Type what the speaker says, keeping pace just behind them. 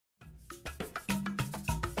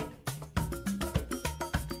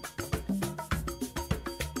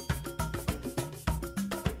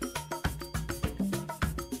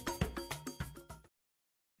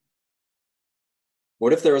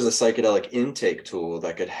What if there was a psychedelic intake tool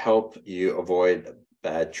that could help you avoid a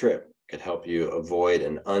bad trip, could help you avoid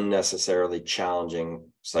an unnecessarily challenging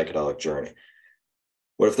psychedelic journey?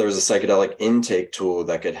 What if there was a psychedelic intake tool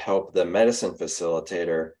that could help the medicine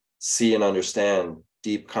facilitator see and understand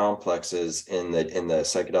deep complexes in the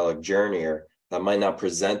psychedelic journeyer that might not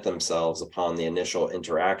present themselves upon the initial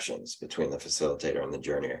interactions between the facilitator and the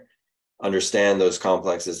journeyer? Understand those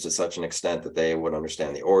complexes to such an extent that they would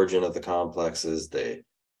understand the origin of the complexes, the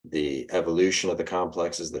evolution of the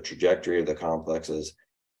complexes, the trajectory of the complexes.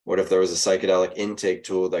 What if there was a psychedelic intake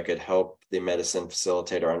tool that could help the medicine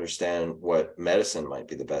facilitator understand what medicine might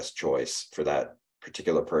be the best choice for that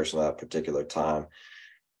particular person at that particular time?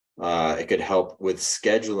 It could help with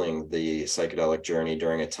scheduling the psychedelic journey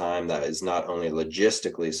during a time that is not only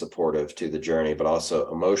logistically supportive to the journey, but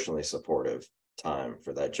also emotionally supportive time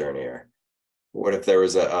for that journeyer. What if there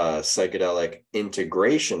was a psychedelic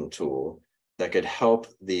integration tool that could help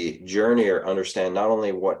the journeyer understand not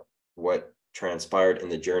only what transpired in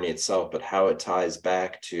the journey itself, but how it ties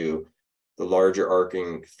back to the larger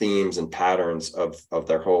arcing themes and patterns of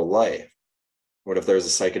their whole life? What if there's a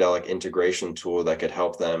psychedelic integration tool that could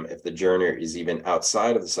help them if the journeyer is even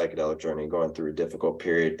outside of the psychedelic journey, going through a difficult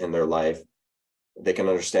period in their life? They can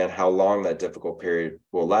understand how long that difficult period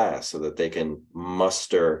will last so that they can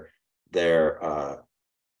muster their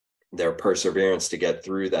perseverance to get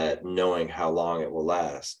through that, knowing how long it will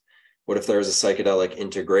last. What if there's a psychedelic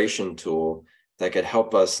integration tool that could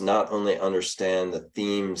help us not only understand the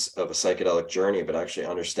themes of a psychedelic journey, but actually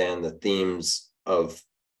understand the themes of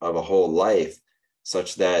a whole life,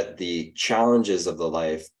 such that the challenges of the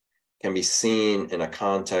life can be seen in a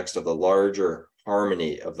context of the larger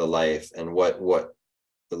harmony of the life, and what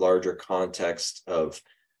the larger context of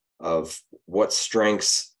what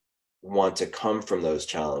strengths want to come from those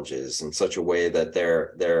challenges in such a way that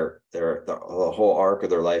the whole arc of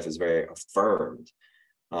their life is very affirmed.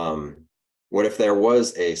 What if there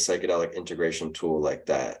was a psychedelic integration tool like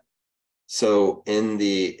that? So in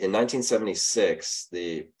 1976,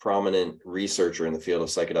 the prominent researcher in the field of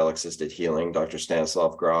psychedelic assisted healing, Dr.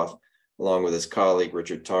 Stanislav Grof, along with his colleague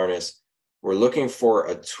Richard Tarnas, were looking for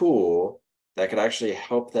a tool that could actually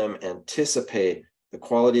help them anticipate the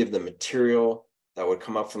quality of the material that would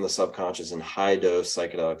come up from the subconscious in high-dose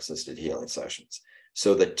psychedelic assisted healing sessions.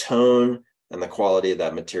 So the tone and the quality of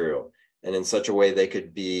that material, and in such a way they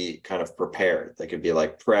could be kind of prepared. They could be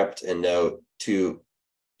like prepped and know to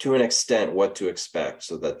an extent what to expect,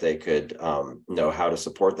 so that they could know how to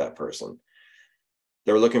support that person.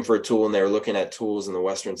 They were looking for a tool, and they were looking at tools in the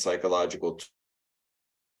Western psychological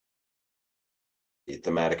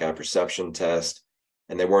thematic apperception test,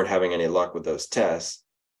 and they weren't having any luck with those tests.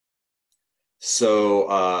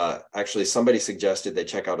 So actually somebody suggested they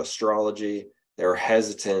check out astrology. They were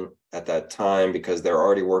hesitant at that time because they're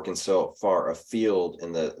already working so far afield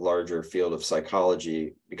in the larger field of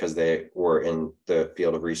psychology, because they were in the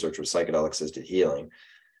field of research with psychedelic assisted healing.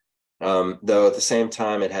 Though at the same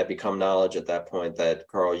time, it had become knowledge at that point that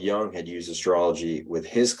Carl Jung had used astrology with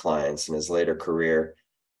his clients in his later career.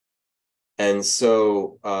 And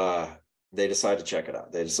so they decided to check it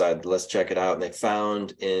out. They decided, let's check it out. And they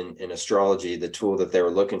found in astrology the tool that they were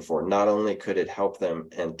looking for. Not only could it help them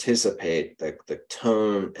anticipate the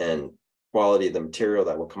tone and quality of the material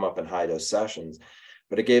that will come up in high dose sessions,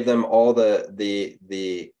 but it gave them all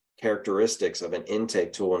the characteristics of an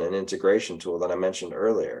intake tool and an integration tool that I mentioned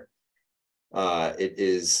earlier. It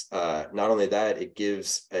is not only that, it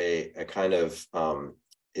gives a kind of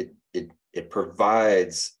it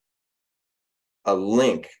provides a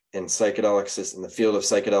link in the field of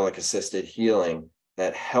psychedelic assisted healing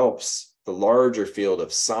that helps the larger field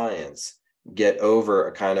of science get over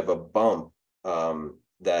a kind of a bump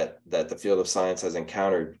that the field of science has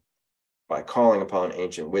encountered by calling upon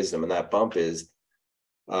ancient wisdom. And that bump is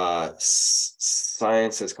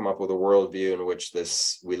science has come up with a worldview in which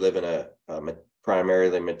we live in a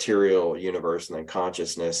primarily material universe, and then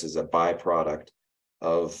consciousness is a byproduct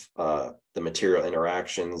of the material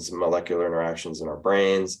interactions, molecular interactions in our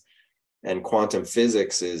brains. And quantum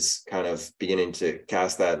physics is kind of beginning to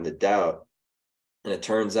cast that into doubt. And it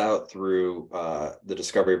turns out through the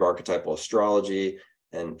discovery of archetypal astrology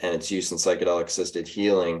and its use in psychedelic assisted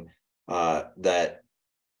healing, that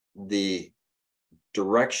the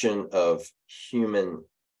direction of human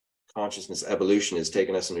consciousness evolution has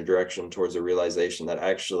taken us in a direction towards a realization that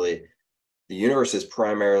actually the universe is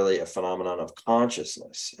primarily a phenomenon of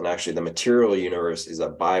consciousness, and actually the material universe is a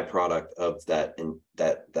byproduct of that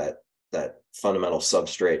fundamental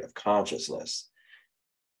substrate of consciousness.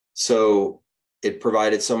 So it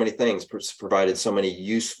provided so many things, provided so many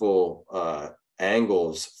useful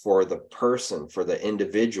angles for the person, for the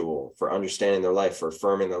individual, for understanding their life, for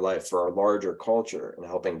affirming their life, for our larger culture, and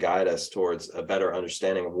helping guide us towards a better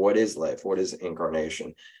understanding of what is life, what is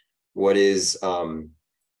incarnation, what is the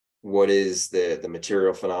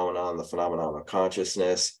material phenomenon, the phenomenon of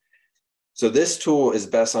consciousness. So this tool is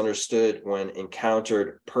best understood when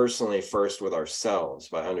encountered personally, first with ourselves,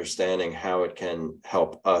 by understanding how it can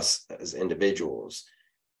help us as individuals.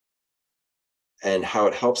 And how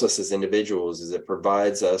it helps us as individuals is it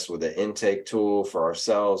provides us with an intake tool for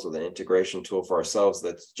ourselves, with an integration tool for ourselves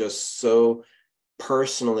that's just so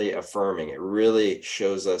personally affirming. It really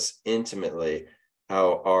shows us intimately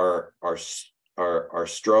how our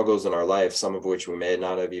struggles in our life, some of which we may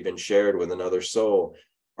not have even shared with another soul,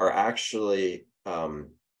 are actually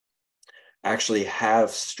have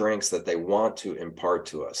strengths that they want to impart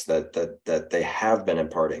to us, that they have been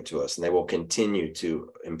imparting to us, and they will continue to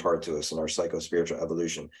impart to us in our psycho-spiritual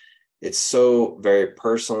evolution. It's so very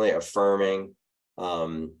personally affirming,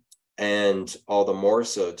 and all the more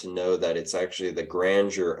so to know that it's actually the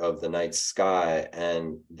grandeur of the night sky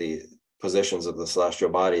and the positions of the celestial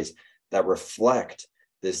bodies that reflect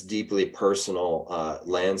this deeply personal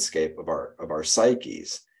landscape of our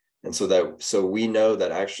psyches. And so we know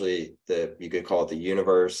that actually you could call it the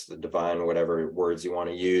universe, the divine, whatever words you want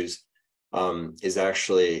to use, is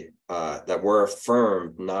actually that we're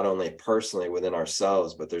affirmed not only personally within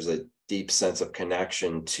ourselves, but there's a deep sense of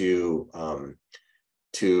connection to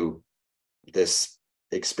this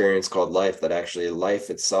experience called life, that actually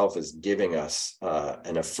life itself is giving us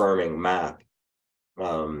an affirming map.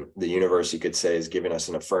 The universe, you could say, is giving us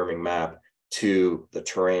an affirming map to the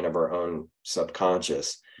terrain of our own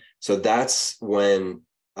subconscious. So that's when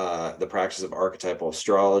the practice of archetypal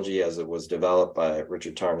astrology, as it was developed by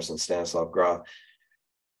Richard Tarnas and Stanislav Grof,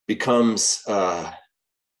 becomes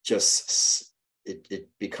it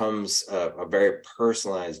becomes a very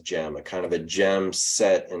personalized gem, a kind of a gem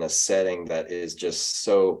set in a setting that is just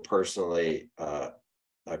so personally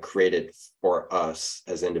created for us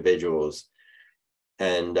as individuals,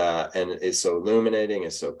 and is so illuminating,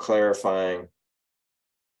 is so clarifying,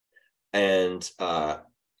 and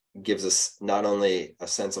gives us not only a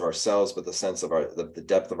sense of ourselves, but the sense of the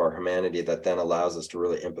depth of our humanity that then allows us to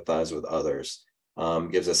really empathize with others.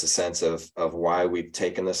 Gives us a sense of why we've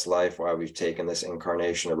taken this life, why we've taken this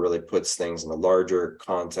incarnation. It really puts things in a larger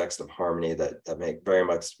context of harmony that very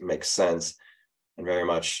much makes sense, and very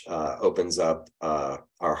much opens up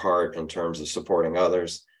our heart in terms of supporting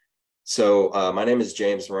others. So my name is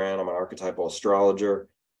James Moran. I'm an archetypal astrologer,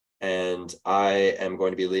 and I am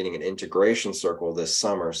going to be leading an integration circle this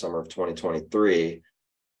summer of 2023,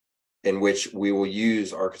 in which we will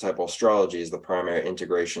use archetypal astrology as the primary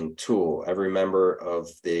integration tool. Every member of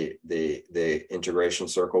the integration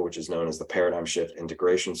circle, which is known as the Paradigm Shift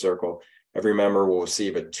Integration Circle, every member will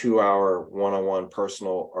receive a 2-hour one-on-one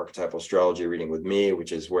personal archetypal astrology reading with me,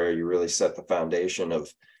 which is where you really set the foundation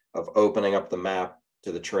of opening up the map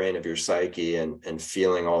to the terrain of your psyche and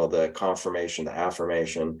feeling all the confirmation, the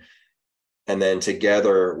affirmation. And then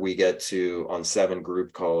together we get to, on 7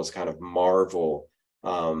 group calls, kind of marvel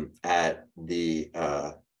at the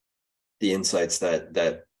insights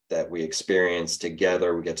that we experience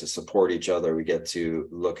together. We get to support each other. We get to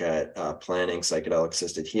look at planning psychedelic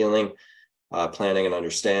assisted healing, planning and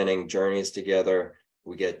understanding journeys together.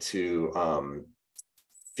 We get to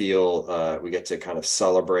we get to kind of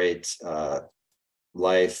celebrate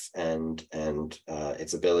life and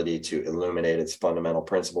its ability to illuminate its fundamental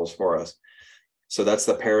principles for us. So that's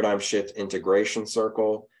the Paradigm Shift Integration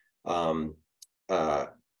Circle. Come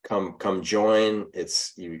join.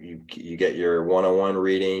 It's you get your one-on-one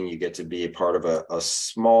reading. You get to be a part of a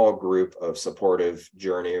small group of supportive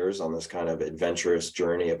journeyers on this kind of adventurous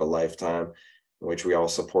journey of a lifetime, in which we all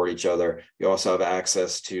support each other. You also have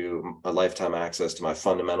lifetime access to my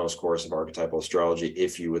fundamentals course of archetypal astrology.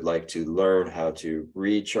 If you would like to learn how to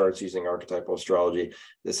read charts using archetypal astrology,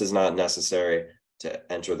 this is not necessary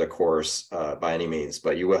to enter the course by any means,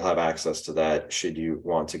 but you will have access to that should you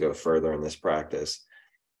want to go further in this practice.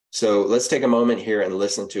 So let's take a moment here and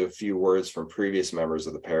listen to a few words from previous members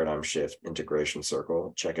of the Paradigm Shift Integration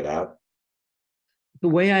Circle. Check it out. The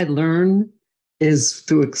way I learn is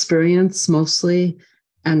through experience mostly.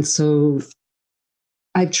 And so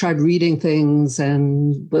I've tried reading things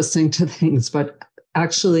and listening to things, but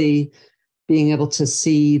actually being able to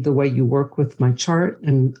see the way you work with my chart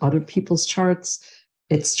and other people's charts,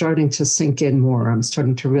 it's starting to sink in more. I'm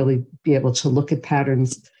starting to really be able to look at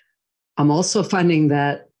patterns. I'm also finding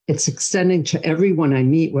that it's extending to everyone I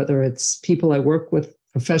meet, whether it's people I work with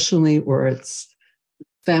professionally or it's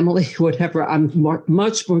family, whatever. I'm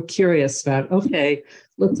much more curious about, okay,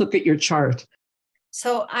 let's look at your chart.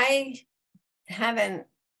 So I haven't,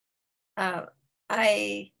 I'm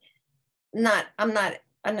not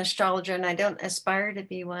an astrologer and I don't aspire to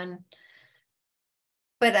be one,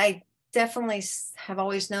 but I definitely have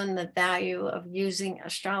always known the value of using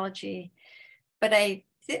astrology, but I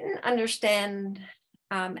didn't understand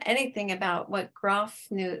anything about what Groff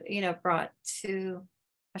knew, brought to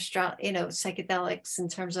psychedelics in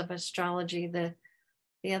terms of astrology.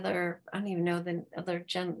 The other, I don't even know the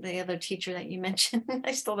other teacher that you mentioned.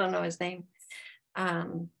 I still don't know his name.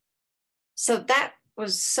 So that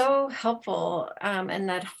was so helpful, and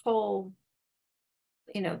that whole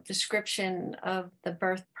description of the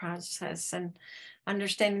birth process and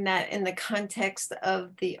understanding that in the context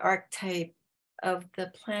of the archetype of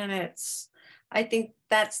the planets. I think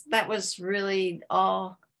that was really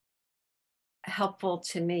all helpful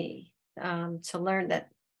to me, to learn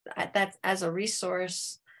that as a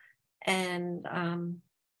resource, and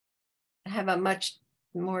have a much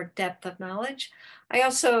more depth of knowledge. I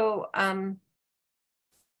also I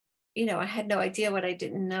had no idea what I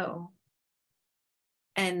didn't know.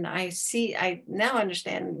 And I now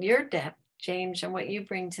understand your depth, James, and what you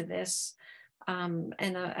bring to this. And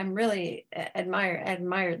I'm really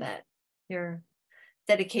admire that, your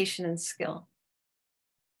dedication and skill.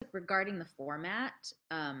 Regarding the format,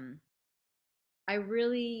 I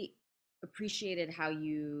really appreciated how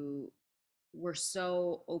you were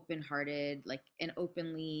so open-hearted, like, and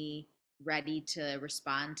openly ready to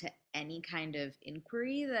respond to any kind of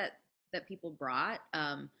inquiry that people brought.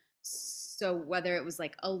 So whether it was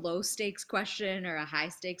like a low stakes question or a high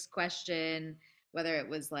stakes question, whether it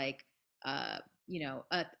was like a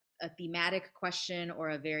thematic question or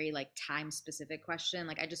a very like time specific question,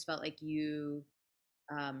 like I just felt like you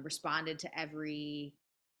responded to every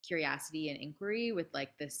curiosity and inquiry with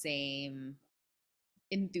like the same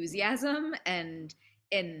enthusiasm, and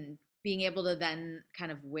being able to then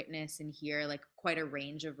kind of witness and hear like quite a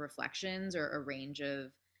range of reflections or a range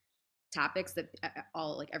of topics that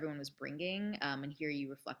all like everyone was bringing, and hear you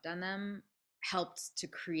reflect on them helped to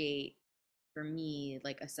create for me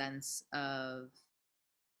like a sense of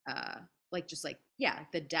like just like yeah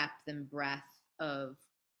the depth and breadth of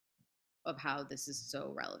how this is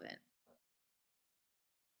so relevant.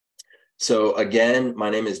 So again,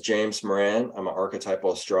 my name is James Moran. I'm an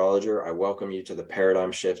archetypal astrologer. I welcome you to the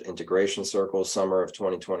Paradigm Shift Integration Circle, summer of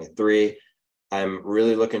 2023. I'm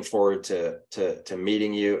really looking forward to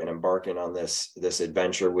meeting you and embarking on this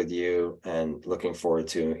adventure with you, and looking forward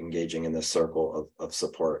to engaging in this circle of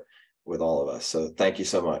support with all of us. So thank you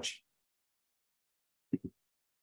so much.